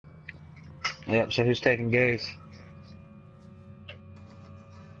Yep, so who's taking gaze?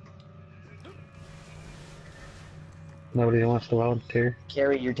 Nobody wants to volunteer?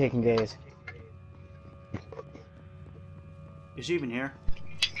 Carrie, you're taking gaze. Is she even here?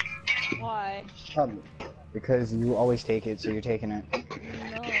 Why? Because you always take it, so you're taking it.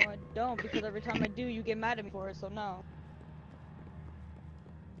 No, I don't, because every time I do, you get mad at me for it, so no.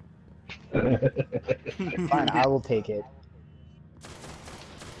 Fine, I will take it.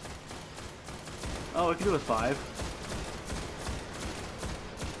 Oh, we can do it with 5.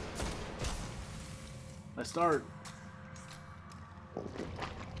 Let's start.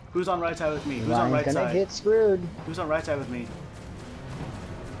 Who's on right side with me? Who's on right gonna side? get screwed. Who's on right side with me?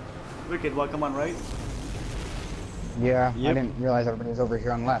 Wicked, welcome on right. Yeah, Yep. I didn't realize everybody was over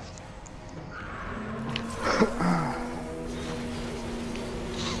here on left.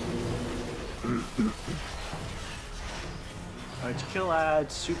 Alright, to kill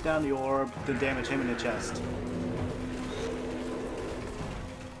ads, shoot down the orb, then damage him in the chest.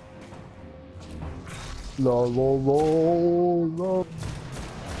 La la la la.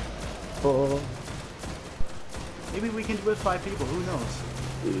 Maybe we can do it with 5 people, who knows?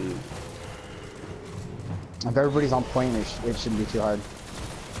 If everybody's on point, it shouldn't be too hard.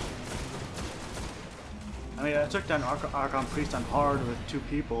 I mean, I took down Archon Priest on hard with 2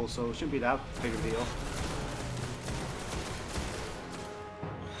 people, so it shouldn't be that big a deal.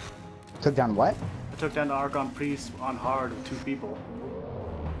 Took down what? I took down the Archon Priest on hard with 2 people.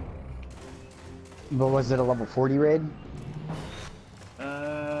 But was it a level 40 raid?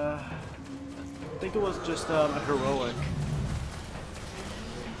 I think it was just a heroic.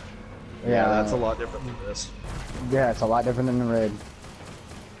 Yeah, that's a lot different than this. Yeah, it's a lot different than the raid.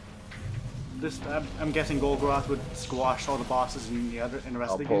 This, I'm guessing Golgoroth would squash all the bosses in the rest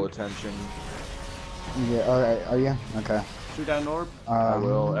I'll of the pull game. attention. Yeah, alright, are you? Okay. Shoot down an orb. I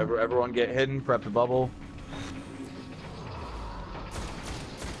will. Everyone get hidden, prep the bubble.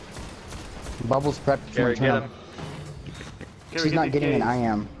 Bubbles prepped for Carrie, my get turn. him. Carrie, She's get not the getting it, gaze. I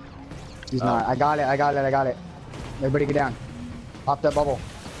am. She's not. I got it. Everybody get down. Pop that bubble.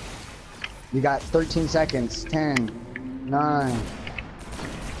 You got 13 seconds. 10, 9,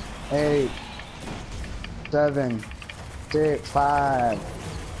 8, 7, 6, 5,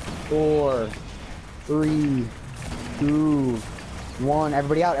 4, 3, 2, 1.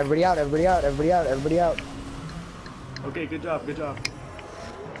 Everybody out, everybody out, everybody out, everybody out, everybody out. Okay, good job, good job.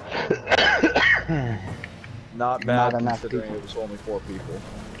 Not bad Not enough considering people. it was only 4 people.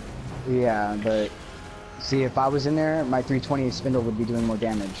 Yeah, but see, if I was in there, my 320 spindle would be doing more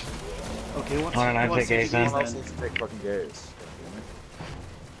damage. Okay, what's Alright, I take gaze then. Someone else needs to take fucking gaze.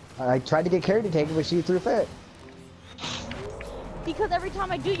 I tried to get Carrie to take it, but she threw a fit. Because every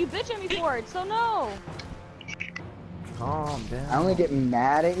time I do, you bitch at me for it, so no! Calm down. I only get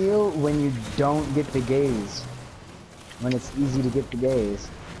mad at you when you don't get the gaze. When it's easy to get the gaze.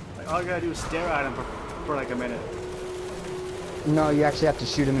 Like, all you gotta do is stare at him for like a minute. No, you actually have to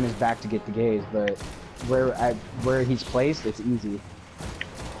shoot him in his back to get the gaze, but where he's placed, it's easy.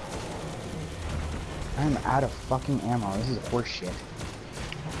 I'm out of fucking ammo. This is horse shit.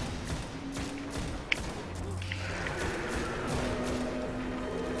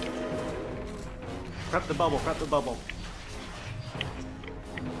 Prep the bubble, prep the bubble.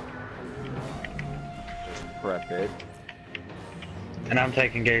 Prep it. And I'm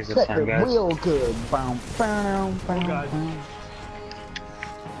taking gaze this Prep time, it guys. real good. Bow, bow, bow, Oh, God. bow.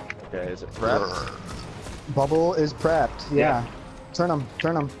 Okay, is it prepped? Bubble is prepped. Yeah. Turn him.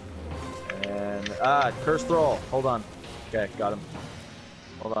 Turn him. And curse thrall. Hold on. Okay, got him.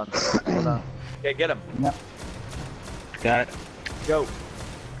 Hold on. Hold on. Okay, get him. Yep. Got it. Go.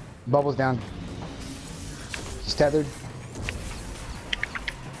 Bubble's down. He's tethered.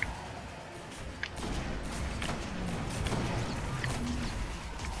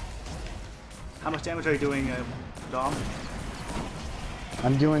 How much damage are you doing, Dom?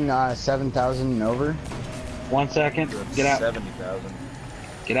 I'm doing 7,000 and over. 1 second. Get out. 70,000.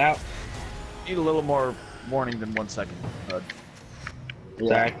 Get out. Need a little more warning than 1 second.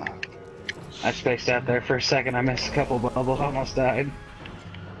 Sorry. I spaced out there for a second. I missed a couple bubbles. Almost died.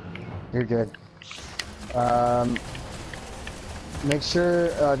 You're good. Make sure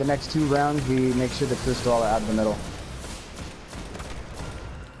the next 2 rounds we make sure the crystal are out of the middle.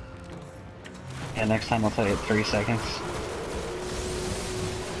 Yeah, next time I'll tell you 3 seconds.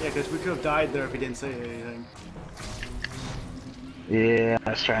 Yeah, because we could have died there if we didn't say anything. Yeah, I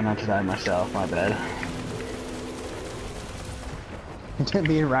was trying not to die myself. My bad.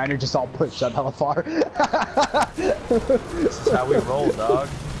 Me and Ryan are just all pushed up hella far. This is how we roll, dog.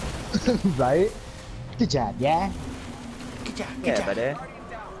 Right? Good job, yeah? Good job, good Yeah, job. buddy.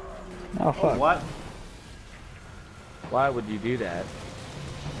 Oh fuck. Oh, what? Why would you do that?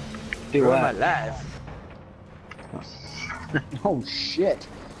 Do Ruin what? my life. Oh shit.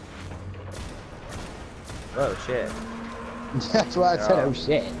 Oh shit. That's why I said, oh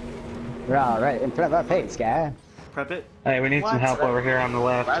shit. We're all right in front of our face, guy. Prep it. Hey, we need some What? help over here on the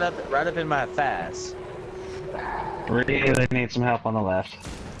left. Right up in my face. Really need some help on the left.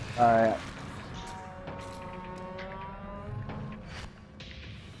 Alright.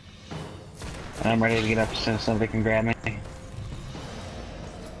 I'm ready to get up as soon as somebody can grab me.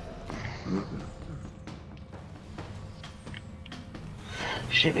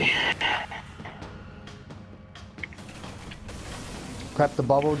 Should be. Prep the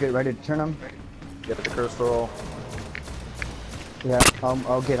bubble, get ready to turn them. Get the curse roll. Yeah,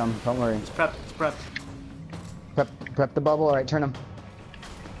 I'll get them, don't worry. It's prepped. It's prepped. Prep the bubble, alright, turn them.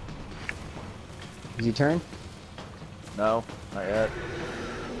 Is he turn? No, not yet.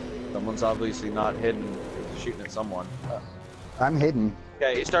 Someone's obviously not hidden. He's shooting at someone. I'm hidden.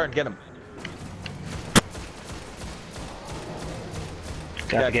 Okay, he's starting to get him.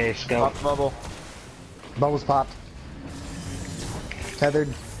 Got the gauge scope. Pop the bubble. Bubbles popped. Tethered.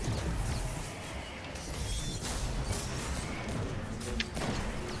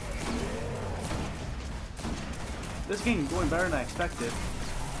 This game going better than I expected.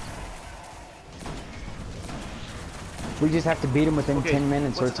 We just have to beat him within Okay, 10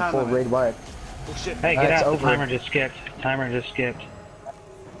 minutes or what's it's the a time full limit? raid wipe. Oh shit. Hey, get It's out. The over. timer just skipped. Timer just skipped.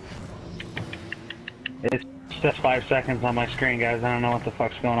 It's just 5 seconds on my screen, guys. I don't know what the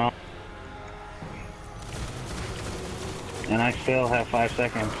fuck's going on. And I still have 5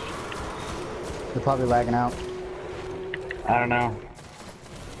 seconds. They're probably lagging out. I don't know.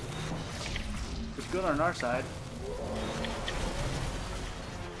 It's good on our side.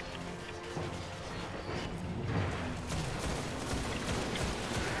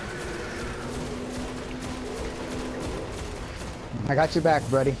 I got your back,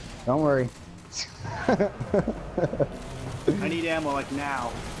 buddy. Don't worry. I need ammo like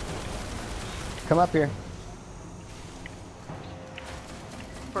now. Come up here.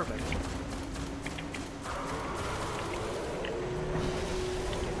 Perfect.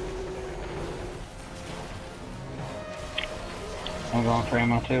 I'm going for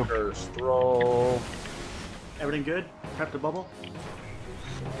ammo too. Curse roll. Everything good? Prep the bubble?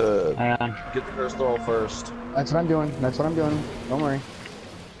 Get the curse roll first. That's what I'm doing. That's what I'm doing. Don't worry.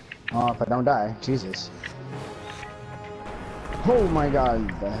 Oh, if I don't die. Jesus. Oh my god.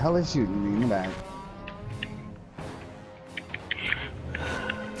 The hell is shooting me in the back?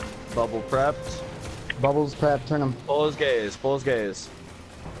 Bubble prepped. Bubbles prep. Turn them. Pull his gaze. Pull his gaze.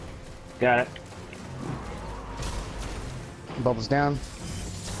 Got it. Bubbles down.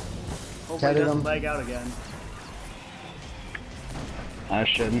 Hopefully it Tethered doesn't him. lag out again. I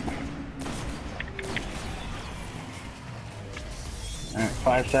shouldn't. Alright,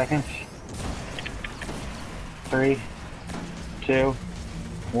 5 seconds. 3, 2,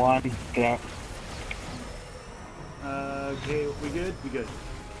 1, get out. Okay, we good? We good.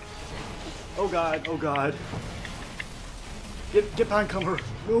 Oh god, oh god. Get behind cover.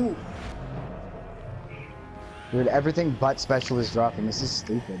 No. Dude, everything but special is dropping. This is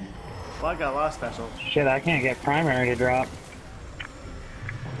stupid. Well, I got a lot of special. Shit, I can't get primary to drop.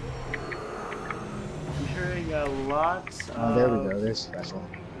 I'm hearing a lot of... Oh, there we go. There's special.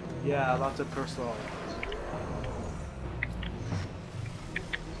 Yeah, lots of personal.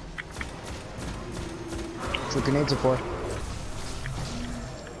 That's what grenades are for.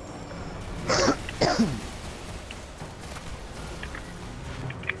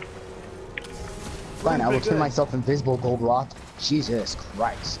 Fine, I will turn myself invisible, Gold Rock. Jesus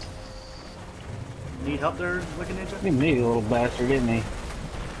Christ. Need help there, Looking Ninja? He made a little bastard, didn't he?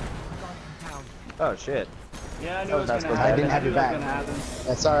 Oh shit. Yeah, I knew Oh, it was that's gonna good. happen. I didn't have knew your it was back. gonna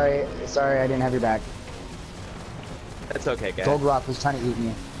happen. Sorry, I didn't have your back. That's okay, guys. Gold Rock was trying to eat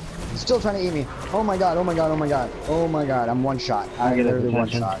me. He's still trying to eat me. Oh my god, oh my god, oh my god. Oh my god, I'm one shot. I'm get his literally one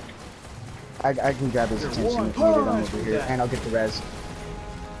attention. shot. I can grab his You're attention one if needed. I'm punch. over here, Yeah. and I'll get the res.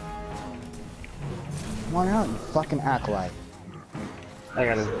 Come on out, you fucking acolyte. I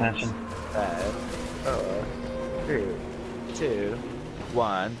got his attention. 5, 4, 3, 2,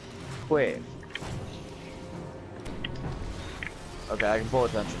 1, quit. Okay, I can pull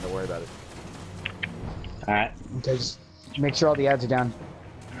attention. Don't worry about it. Alright. Okay, just make sure all the ads are down.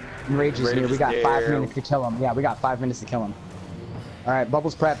 Rage is Rage here. We is got 5 there. minutes to kill him. Yeah, we got 5 minutes to kill him. All right,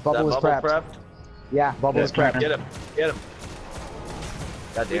 Bubbles prepped. Bubble is Bubble prepped. Yeah, Bubble is prepped. Get him. Get him.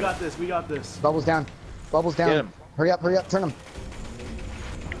 God We damn got it. this, we got this. Bubbles down. Bubbles down. Get him. Hurry up, turn him.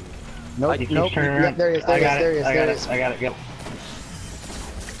 Nope, He keeps nope. turning Yep, around. there he is, there I he is, got there it. he is, I there got he it. is. I got it. Go.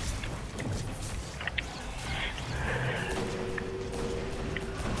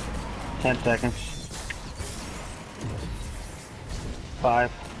 10 seconds.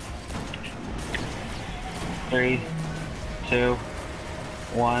 5, 3, 2,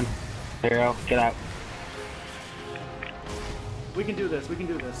 1, 0. Get out. We can do this. We can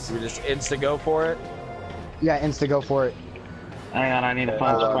do this. We just insta go for it. Yeah, insta go for it. Hang on, I need to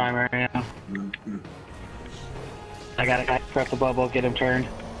punch the primary now. I gotta prep the bubble, get him turned.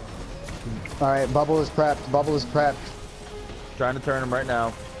 Alright, bubble is prepped. Bubble is prepped. Trying to turn him right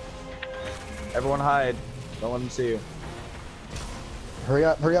now. Everyone hide. Don't let them see you. Hurry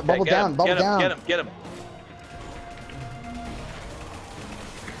up, Okay, bubble get down, him, bubble get him, down. Get him, get him.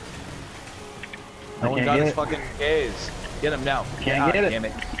 No one got his fucking gaze. Get him now. Can't get it. Damn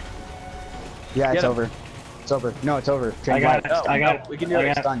it. Yeah, it's Get him. over. It's over. No, it's over. I got it. No, I got it. we can do it.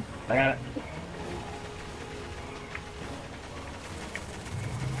 It's done. I got it.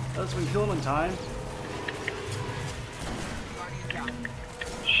 Let's kill him in time.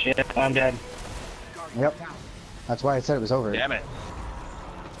 Shit, I'm dead. Yep. That's why I said it was over. Damn it.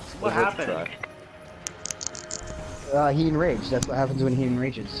 What happened? He enraged. That's what happens when he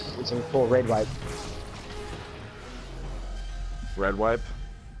enrages. It's a full raid wipe. Red wipe?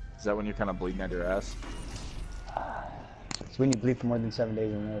 Is that when you're kind of bleeding out your ass? It's when you bleed for more than 7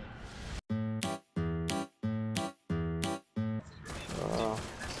 days in a row.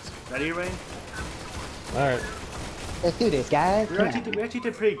 Ready, Rain? Alright. Let's do this, guys. We actually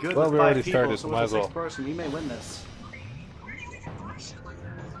did pretty good Well, with we 5 already people, started, so might with as the well. 6th person, we may win this.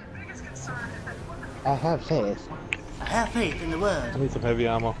 I have faith. I have faith in the I word. need some heavy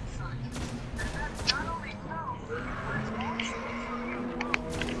ammo.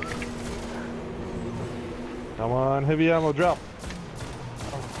 Come on, heavy ammo, drop.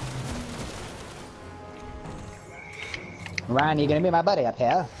 Ryan, you gonna be my buddy up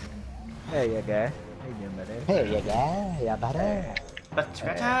here? Hey, you guy. How you doing, buddy? Hey, you guy. Yeah, buddy. But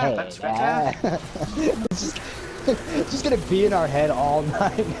scratcher, Hey, but scratcher. yeah. It's just gonna be in our head all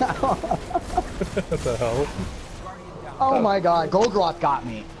night now. What the hell? Oh my god, Golgroth got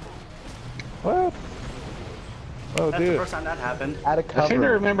me. What? Oh, That's the dude. first time that happened. Out of I seem to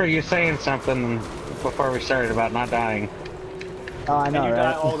cover. remember you saying something before we started about not dying. Oh, I know, And you right?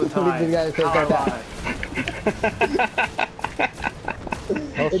 die all the time. You gotta say How that. ironic.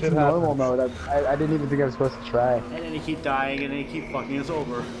 Oh, It's shit normal happens. mode. I didn't even think I was supposed to try. And then you keep dying, and then you keep fucking us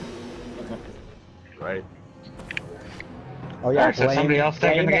over. Right. Oh yeah, Alright, so somebody else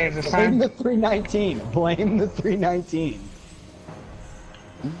taking the games this blame time? the 319. Blame the 319.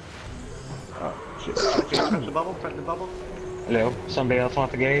 Oh, shit. Okay, prep the bubble, prep the bubble. Hello? Somebody else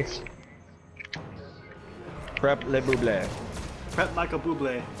want the gaze? Prep le bouble. Prep Michael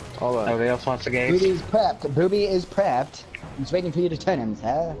Bublé. Hold on. Nobody else wants the gaze? Booby's prepped. Booby is prepped. I'm just waiting for you to turn him,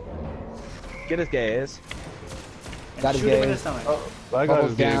 huh? Get his gaze. Got his Shoot him in gaze. his stomach. I got Bubbles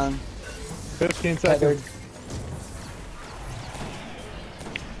his down. gaze. 15 Tethered. seconds.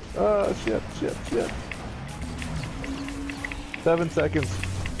 Oh, shit. 7 seconds.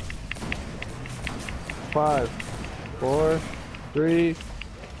 5, 4, 3,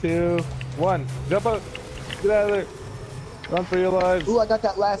 2, 1. Jump out. Get out of there. Run for your lives. Ooh, I got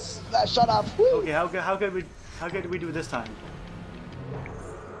that last shot off. Woo! Okay, how good did we do this time?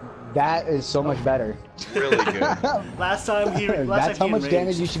 That is so much better. Really good. Last time he That's how much enraged.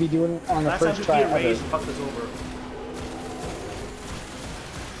 damage you should be doing on the Last first time try he ever. enraged and fucked us over.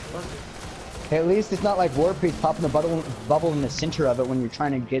 At least it's not like War Priest popping the bubble in the center of it when you're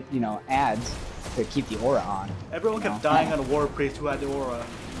trying to get, you know, ads to keep the aura on. Everyone kept dying on a war priest who had the aura.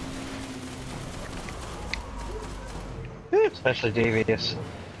 Especially Devious.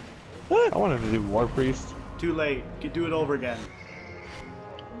 I wanted to do War Priest. Too late. You could do it over again.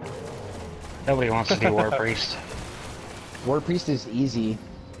 Nobody wants to do War Priest. War Priest is easy.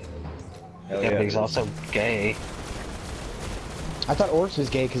 Hell Yeah, but yeah. he's also gay. I thought Oryx was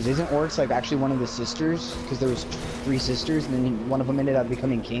gay because isn't Oryx like actually one of the sisters? Because there was 3 sisters and then one of them ended up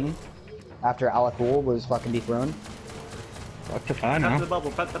becoming king after Alec Wool was fucking dethroned. What the fun, Prep huh? the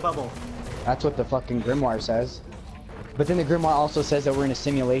bubble, prep the bubble. That's what the fucking Grimoire says. But then the Grimoire also says that we're in a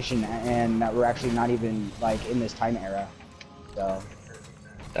simulation and that we're actually not even like in this time era. So,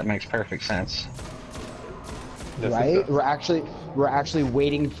 That makes perfect sense. Yes, it right? does. We're actually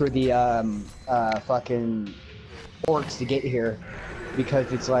waiting for the fucking orcs to get here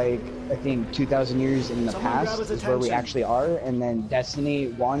because it's like I think 2,000 years in the Someone grab past his is where we attention. actually are, and then Destiny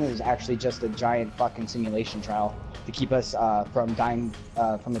 1 is actually just a giant fucking simulation trial to keep us from dying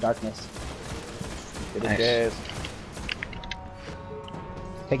from the darkness. Get his Nice. gaze.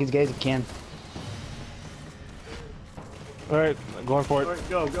 Take his gaze if you can. Alright, going for it. Alright,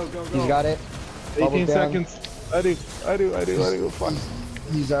 go. He's got it. 18 Bubbles down. seconds. I do. Fuck.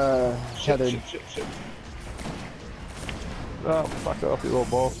 He's tethered. Shit. Oh, fuck off, you little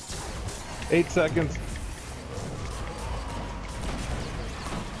ball. 8 seconds.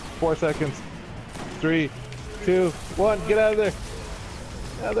 4 seconds. 3, 2, 1. Get out of there.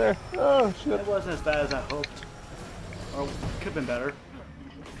 Out of there. Oh, shit. It wasn't as bad as I hoped. Or could have been better.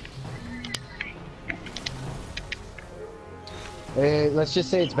 Let's just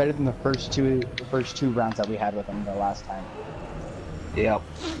say it's better than the first two rounds that we had with him the last time. Yep.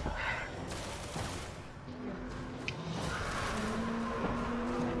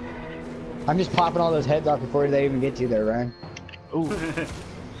 I'm just popping all those heads off before they even get to you there, Ryan. Ooh.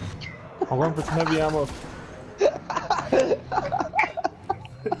 I'll run for some heavy ammo. He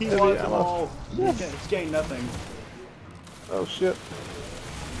Heavy wants them ammo. all. He's getting nothing. Oh, shit.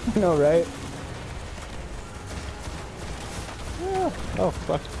 I know, right? Yeah. Oh,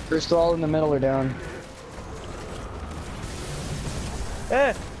 fuck. First they're all in the middle or down.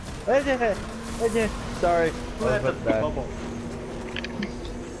 Sorry. Who had the bubble?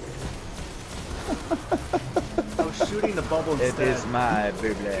 I was shooting the bubble It instead. is my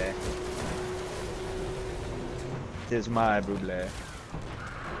buble. It is my buble.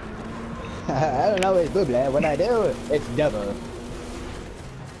 I don't know, it's buble. When I do, it's double.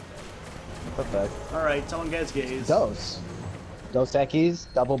 Perfect. Alright, someone gets gaze. Dos techies,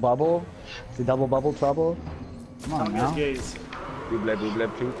 double bubble. It's a double bubble trouble. Come on Someone now. gets gaze.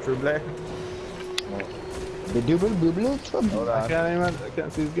 Buble, trouble. The double bubble trouble. Hold I on.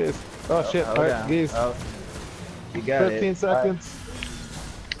 can't see his gaze. Oh, shit. Hold Alright, on. gaze. Oh, you got 15 it. seconds.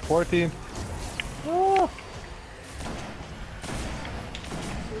 14. Oh.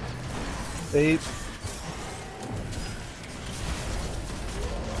 8.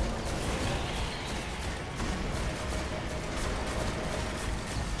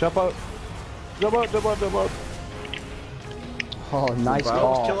 Jump out. Jump out. Oh, nice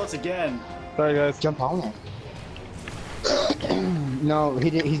Almost kill call. us again. Sorry, guys. Jump on it. No,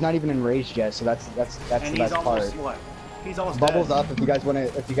 he's not even enraged yet, so that's And the he's best almost, part. what? He's almost Bubbles dead. up if you guys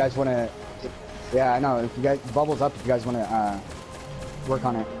wanna. Yeah, I know. If you guys bubbles up if you guys wanna work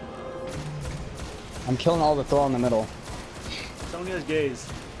on it. I'm killing all the throw in the middle. Someone gets gaze.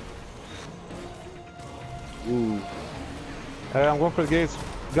 Ooh. Hey, I'm going for the gaze.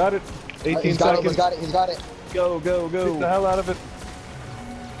 Got it. 18 He's got seconds. it. He's got it. Go. Get the hell out of it.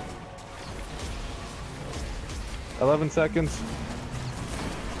 11 seconds.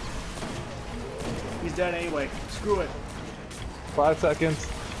 He's dead anyway. Screw it. 5 seconds.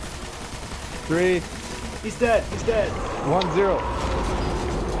 3, He's dead. 1, 0.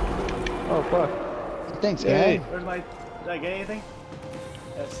 Oh, fuck. Thanks, Yay. guy. Where's my... Did I get anything?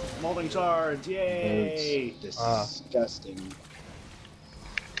 Yes. Molding charge. Yay. It's disgusting.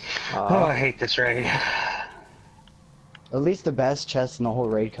 Oh, I hate this raid. At least the best chest in the whole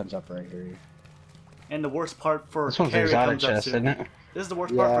raid comes up right here. And the worst part for This one's Carrie exotic comes up chest, soon. isn't it? This is the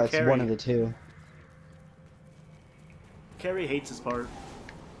worst Yeah, part for it's Carrie. one of the two. Carrie hates this part.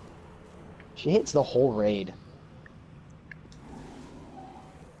 She hates the whole raid.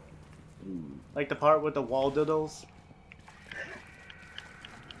 Like the part with the wall diddles.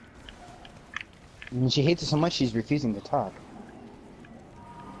 And she hates it so much she's refusing to talk.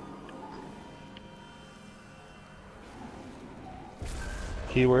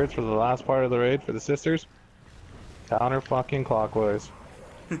 Keywords for the last part of the raid for the sisters. Counter fucking clockwise.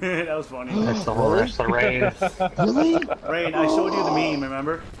 That was funny. That's the whole rest of the raid. Really? Rain, I showed you the meme,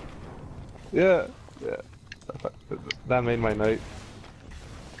 remember? Yeah. That made my night.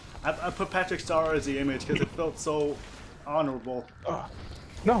 I put Patrick Star as the image because it felt so honorable.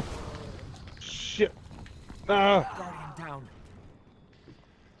 No. Shit. Ah. Guardian down.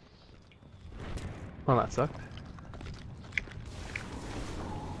 Well, that sucked.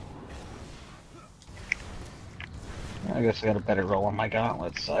 I guess I got a better roll on my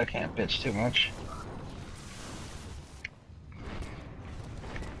gauntlets, so I can't bitch too much.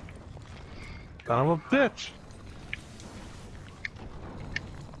 Son of a bitch.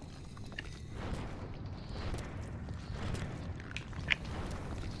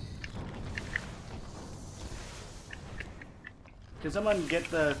 Can someone get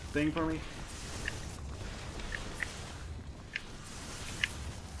the thing for me?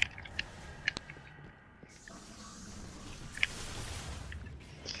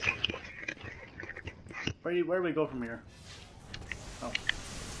 Where do we go from here? Oh.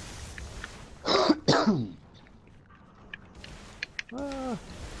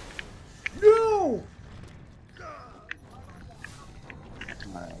 No!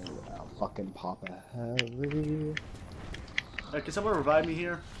 Alright, I'll fucking pop a heavy. Can someone revive me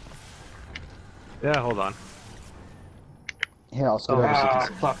here? Yeah, hold on. Here, I'll scoot over so you can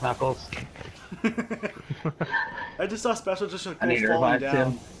see. Fuck Knuckles. I just saw special just I need to falling revive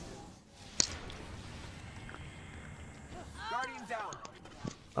down. him.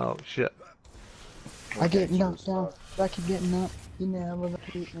 Oh shit. I get knocked down. I keep getting knocked. You never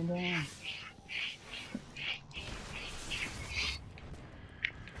keep me down.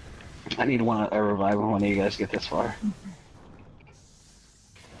 I need a revival when you guys get this far.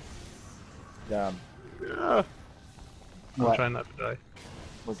 Damn. I'm What? trying not to die.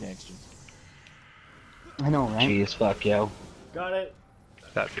 We're gangsters. I know, right? Jeez, fuck, yo. Got it.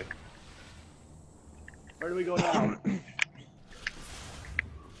 Gotcha. Where do we go now?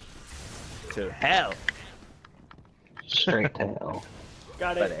 To hell. Straight to hell.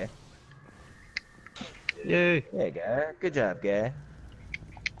 Got it. Buddy. Yay. Yeah, guy. Good job, guy.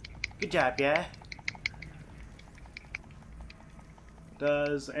 Good job, yeah.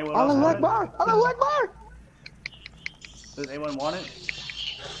 Does anyone else Allah want it? Akbar! Allah Akbar! Does anyone want it?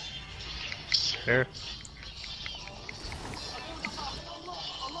 Here.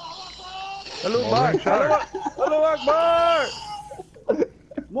 Hello, Akbar! Hello, Akbar!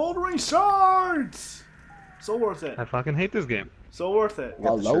 Moldering shards! So worth it. I fucking hate this game. So worth it.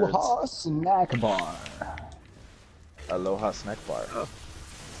 Got the Aloha snack bar. Aloha snack bar.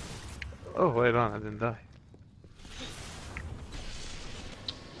 Oh, wait on, I didn't die.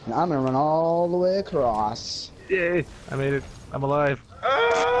 And I'm gonna run all the way across. Yay! I made it. I'm alive.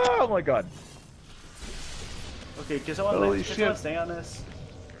 Oh my god. Okay, can Holy someone shit. stay on this?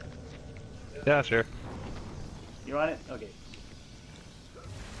 Yeah, sure. You're on it? Okay.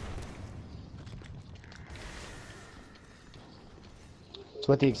 That's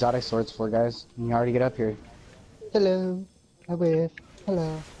what the exotic sword's for, guys. And you already get up here. Hello. I whiff.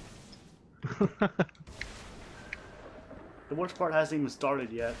 Hello. The worst part hasn't even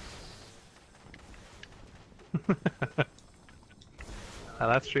started yet. Ah,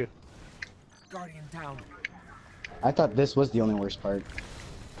 that's true. Guardian down. I thought this was the only worst part.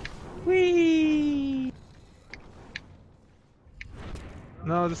 Whee!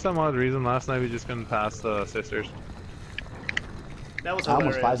 No, just some odd reason. Last night we just couldn't pass the sisters. That was I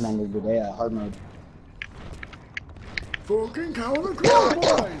almost hilarious. 5-minded today at hard mode. Fucking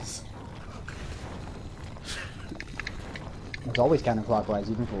counterclockwise! It's always counterclockwise,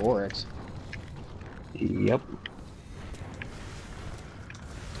 even for Oryx. Yep.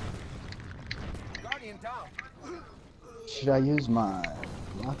 Guardian down. Should I use my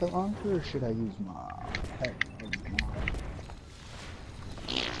rocket launcher or should I use my head?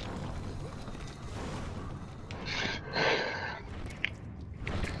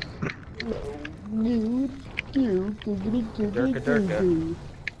 Durka, durka.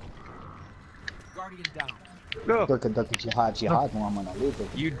 Guardian down. No! Durka durka jihad jihad when I'm gonna leave it.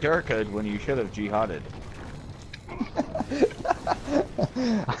 You durka'd when you should have jihaded.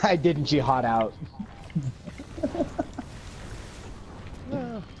 I didn't jihad out.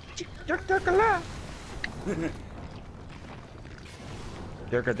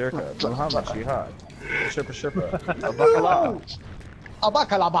 Durka, durka. Muhammad jihad. Shirpa, shirpa. Abakala.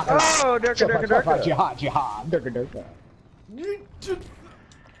 Abakala bakala. Oh, durka, durka, durka. Jihad jihad. Durka durka.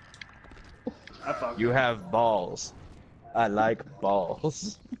 I fucked. You have balls. I like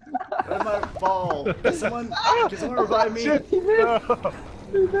balls. Where's my ball? Can someone revive me?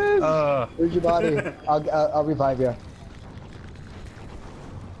 Where's your body? I'll revive you.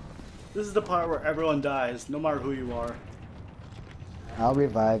 This is the part where everyone dies, no matter who you are. I'll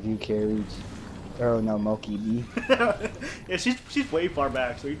revive you, Carrie. Oh no, Moki B. Yeah, she's way far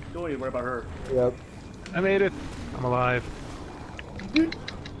back, so you don't need to worry about her. Yep. I made it. I'm alive.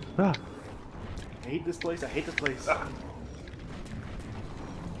 Ah. I hate this place. I hate this place.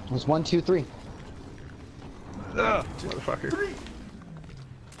 It was 1, 2, 3. Ah, motherfucker.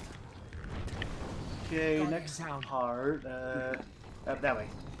 Okay, next part. That way.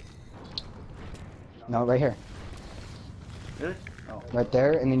 No, right here. Really? Oh. Right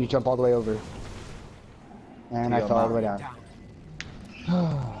there, and then you jump all the way over. And I fell all the way down.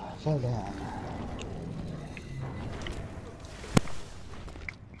 Fell down.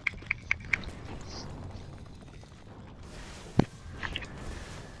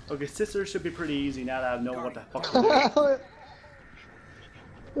 Okay, sisters should be pretty easy now that I know what the fuck to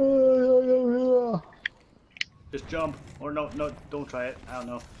do. Just jump. Or no, don't try it. I don't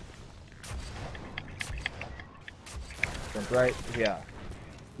know. Jump right. Yeah.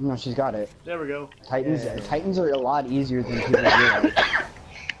 No, she's got it. There we go. Titans are a lot easier than people realize.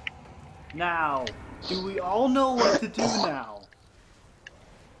 Now, do we all know what to do now?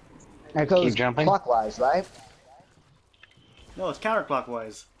 It goes Keep jumping. clockwise, right? No, it's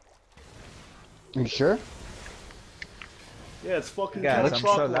counterclockwise. Are you sure? Yeah, it's fucking Guys, I'm so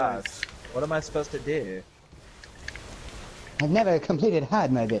counterclockwise. lost. What am I supposed to do? I've never completed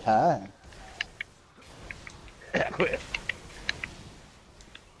hard mode before. Quit.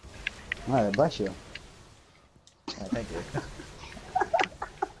 Alright, bless you. Oh, thank you.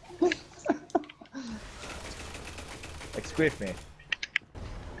 Excuse me.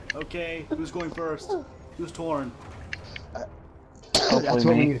 Okay, who's going first? Who's torn? That's what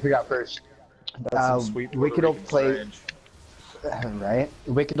we need to figure out first. That's some sweet Wicked Puerto will Rican play, strange. right?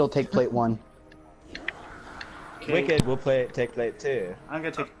 Wicked will take plate 1. Okay, Wicked will take plate 2. I'm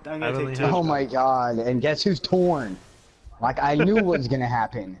gonna I take only two. have- Oh my god, and guess who's torn? Like I knew what was gonna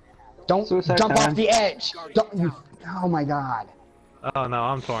happen. Don't Suicide jump time. off the edge! Don't you, oh my god. Oh no,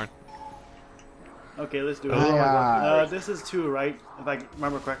 I'm torn. Okay, let's do it. Oh my God. This is 2, right? If I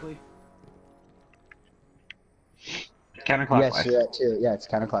remember correctly. Counterclockwise. Yes, you're at 2. Yeah, it's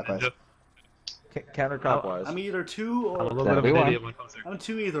counterclockwise. Counterclockwise. I'm either 2 I'm a or little bit of an That'll be idiot when it comes to. I'm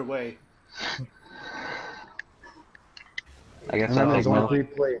 2 either way. I guess Remember, I'll there's take only Mo. 3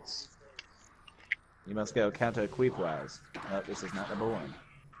 plates. You must go counter-cleapwise. No, this is not number 1.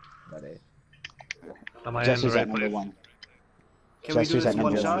 Buddy. Am I in the Jester's right at number place? 1. Can we do Jester's this at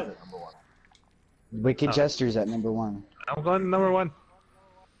one number shot? 1. Wicked Oh. Jester's at number 1. I'm going number 1.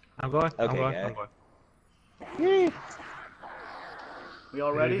 I'm going. I'm Okay, going. guy. I'm going. We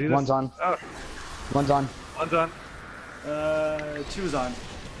all Do ready? this? One's on. Oh, One's on. one's on. 2's on.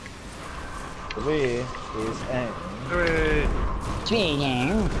 3 is aim. Hooray!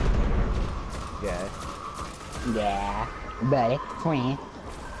 Yeah. Yeah. Buddy. Queen.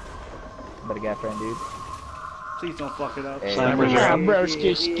 Buddy guy friend, dude. Please don't fuck it up. Hey, Snipers are up.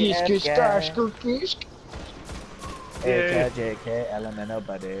 H-I-J-K, elemental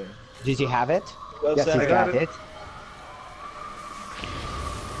buddy. Did you have it? Well Yes, said. he's got it.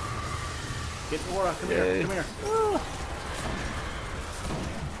 Get Nora, come here, come here.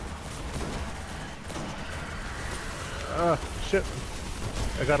 Oh, shit.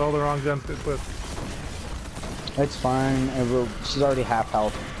 I got all the wrong guns to equip. It's fine. She's already half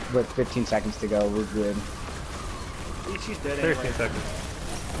health with 15 seconds to go. We're good. She's dead 13 anyway. seconds.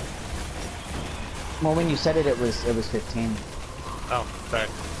 Well, when you said it, it was 15. Oh, sorry.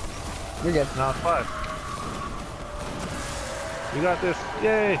 You're good. Now it's 5. You got this.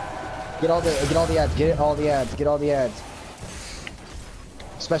 Yay! Get all the ads. Get all the ads. Get all the ads.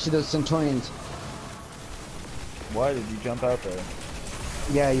 Especially those Centurions. Why did you jump out there?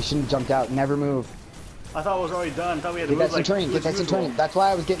 Yeah, you shouldn't have jumped out. Never move. I thought it was already done. I thought we had to Get move that like Centurion. Get that Centurion. That's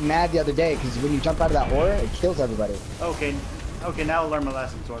why I was getting mad the other day, because when you jump out of that aura, it kills everybody. Okay, okay, now I'll learn my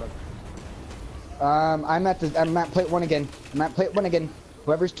lesson, sort of. I'm at plate 1 again. I'm at plate 1 again.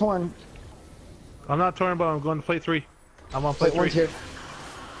 Whoever's torn, I'm not torn, but I'm going to plate 3. I'm on plate plate 1's 3. here.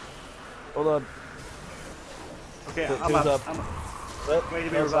 Hold on. Okay, Plate I'm two's up. up. I'm What? ready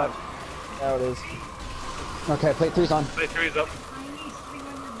to be revived. Now it is. Okay, plate 3's on. Plate 3 is up.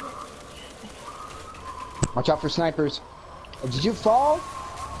 Watch out for snipers. Did you fall?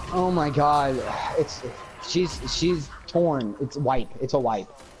 Oh my god. She's torn. It's wipe. It's a wipe.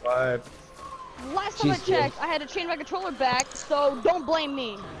 5. Last time I She's checked, I had to change my controller back, so don't blame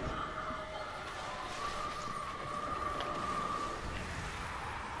me.